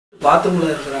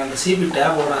பாத்ரூமில் இருக்கிற அந்த சிபி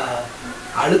டேப்போட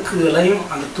அழுக்குகளையும்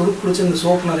அந்த துருப்பிடிச்ச இந்த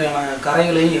சோப்பு நிறையான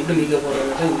கரைகளையும் எப்படி நீக்க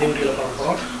போகிறத இந்த வீடியோவில் பார்க்க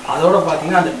போகிறோம். அதோட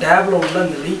பார்த்தீங்கன்னா அந்த டேப்பில் உள்ள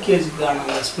அந்த லீக்கேஜுக்கான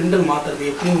அந்த ஸ்பிண்டில்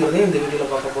மாற்றுறது எப்படிங்கிறதையும் இந்த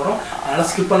வீடியோவில் பார்க்க போகிறோம். அதனால்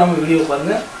ஸ்கிப் பண்ணாமல் வீடியோ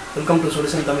பாருங்கள். Welcome to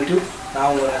solution Tamil tube. நான்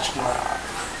உங்கள் ராஜ்குமார்.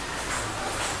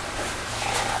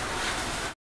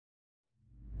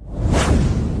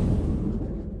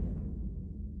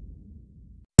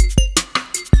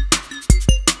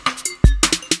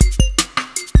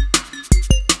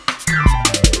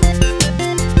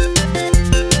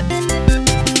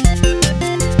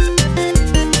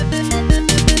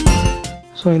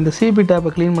 ஸோ இந்த சிபி டேப்பை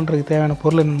க்ளீன் பண்ணுறதுக்கு தேவையான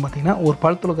பொருள் என்னென்னு பார்த்தீங்கன்னா, ஒரு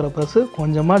பழத்தில் இருக்கிற ப்ரெஸ்ஸு,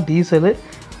 கொஞ்சமாக டீசலு,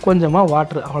 கொஞ்சமாக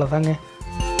வாட்ரு, அவ்வளோதாங்க.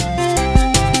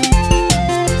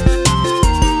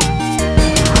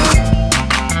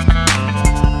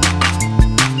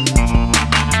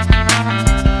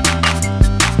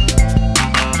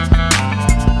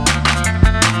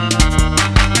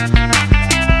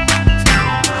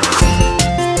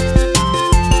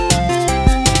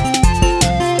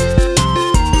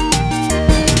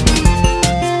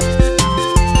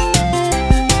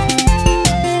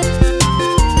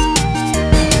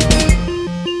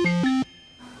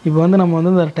 இப்போ நம்ம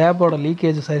இந்த டேப்போட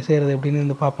லீக்கேஜ் சரி செய்கிறது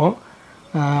எப்படின்னு பார்ப்போம்.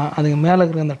 அதுக்கு மேலே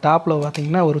இருக்கிற அந்த டாப்பில்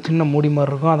பார்த்திங்கன்னா ஒரு சின்ன மூடி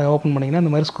மாதிரி இருக்கும். அதை ஓப்பன் பண்ணிங்கன்னா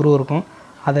இந்த மாதிரி ஸ்க்ரூ இருக்கும்.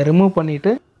 அதை ரிமூவ்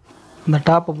பண்ணிவிட்டு இந்த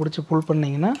டாப்பை பிடிச்சி புல்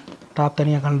பண்ணிங்கன்னா டாப்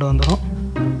தனியாக கண்டு வந்துடும்.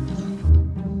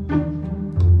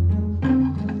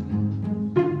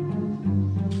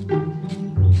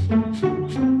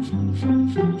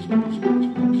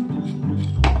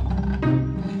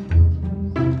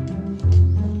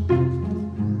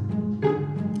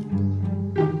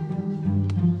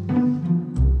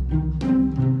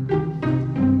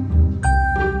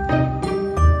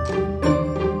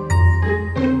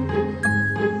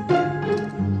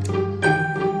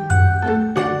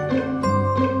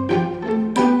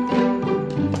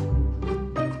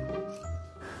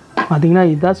 பார்த்திங்கன்னா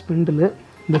இதுதான் ஸ்பிண்டில்.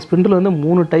 இந்த ஸ்பிண்டில்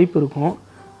 3 டைப் இருக்கும்.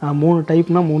 3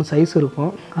 டைப்னால் 3 சைஸ்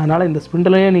இருக்கும். அதனால் இந்த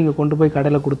ஸ்பிண்டிலையே நீங்கள் கொண்டு போய்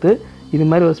கடையில் கொடுத்து இது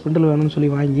மாதிரி ஒரு ஸ்பிண்டில் வேணும்னு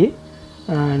சொல்லி வாங்கி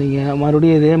நீங்கள்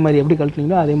மறுபடியும் இதே மாதிரி எப்படி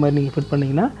கழட்டினீங்களோ அதே மாதிரி நீங்கள் ஃபிட்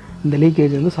பண்ணிங்கன்னா இந்த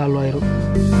லீக்கேஜ் சால்வ் ஆயிரும்.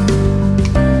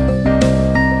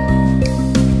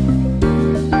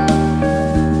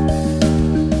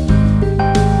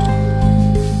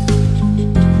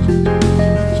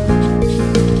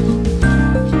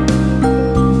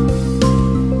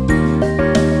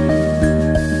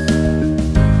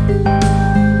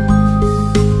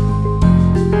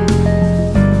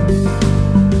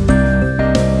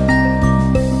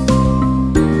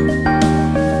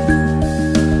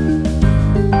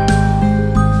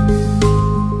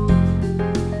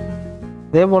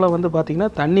 அதே போல் பார்த்திங்கன்னா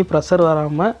தண்ணி ப்ரெஷர்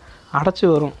வராமல் அடைச்சி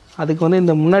வரும். அதுக்கு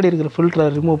இந்த முன்னாடி இருக்கிற ஃபில்டரை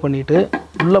ரிமூவ் பண்ணிவிட்டு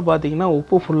உள்ளே பார்த்திங்கன்னா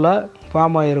உப்பு ஃபுல்லாக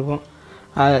ஃபார்ம் ஆகிருக்கும்.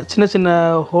 சின்ன சின்ன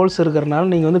ஹோல்ஸ்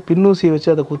இருக்கிறனால நீங்கள் பின்னூசியை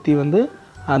வச்சு அதை குத்தி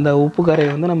அந்த உப்பு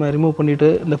கரையை நம்ம ரிமூவ் பண்ணிவிட்டு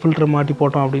இந்த ஃபில்டரை மாட்டி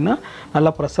போட்டோம் அப்படின்னா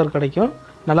நல்லா ப்ரெஷர் கிடைக்கும்.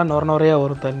 நல்லா நுரையாக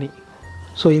வரும் தண்ணி.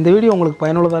 ஸோ இந்த வீடியோ உங்களுக்கு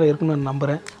பயனுள்ளதாக இருக்குன்னு நான்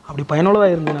நம்புகிறேன். அப்படி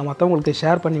பயனுள்ளதாக இருந்ததுன்னா மற்றவங்களுக்கு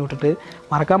ஷேர் பண்ணி விட்டுட்டு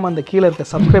மறக்காமல் அந்த கீழே இருக்க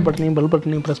சப்ஸ்கிரைப் பட்டனையும் பெல்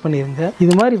பட்டனையும் ப்ரெஸ் பண்ணிடுங்க.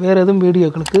 இது மாதிரி வேறு எதுவும்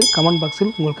வீடியோக்களுக்கு கமெண்ட்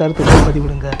பாக்ஸில் உங்கள் கருத்துக்களை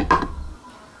பதிவிடுங்க.